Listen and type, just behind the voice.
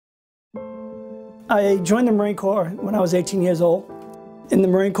I joined the Marine Corps when I was 18 years old. In the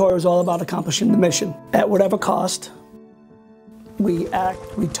Marine Corps, it was all about accomplishing the mission. At whatever cost, we act,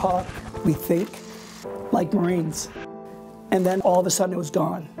 we talk, we think like Marines. And then all of a sudden it was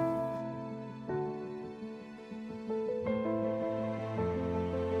gone.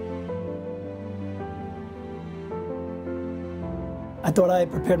 I thought I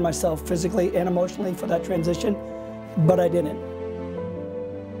had prepared myself physically and emotionally for that transition, but I didn't.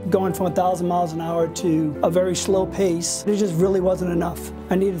 Going from 1,000 miles an hour to a very slow pace, it just really wasn't enough.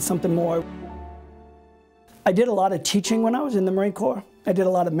 I needed something more. I did a lot of teaching when I was in the Marine Corps. I did a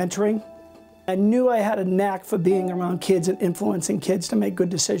lot of mentoring. I knew I had a knack for being around kids and influencing kids to make good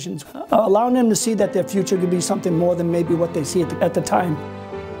decisions, allowing them to see that their future could be something more than maybe what they see at the time.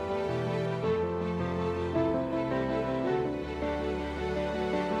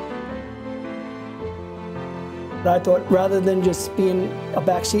 I thought rather than just being a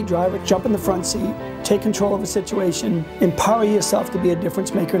backseat driver, jump in the front seat, take control of a situation, empower yourself to be a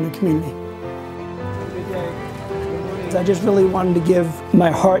difference maker in the community. Good day. I just really wanted to give my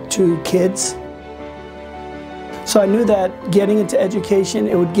heart to kids. So I knew that getting into education,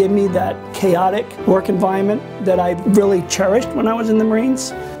 it would give me that chaotic work environment that I really cherished when I was in the Marines.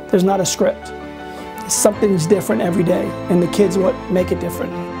 There's not a script. Something's different every day, and the kids what make it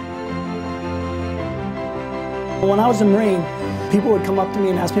different. When I was a Marine, people would come up to me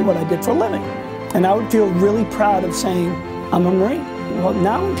and ask me what I did for a living. And I would feel really proud of saying, I'm a Marine. Well,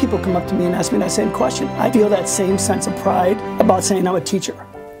 now when people come up to me and ask me that same question, I feel that same sense of pride about saying I'm a teacher.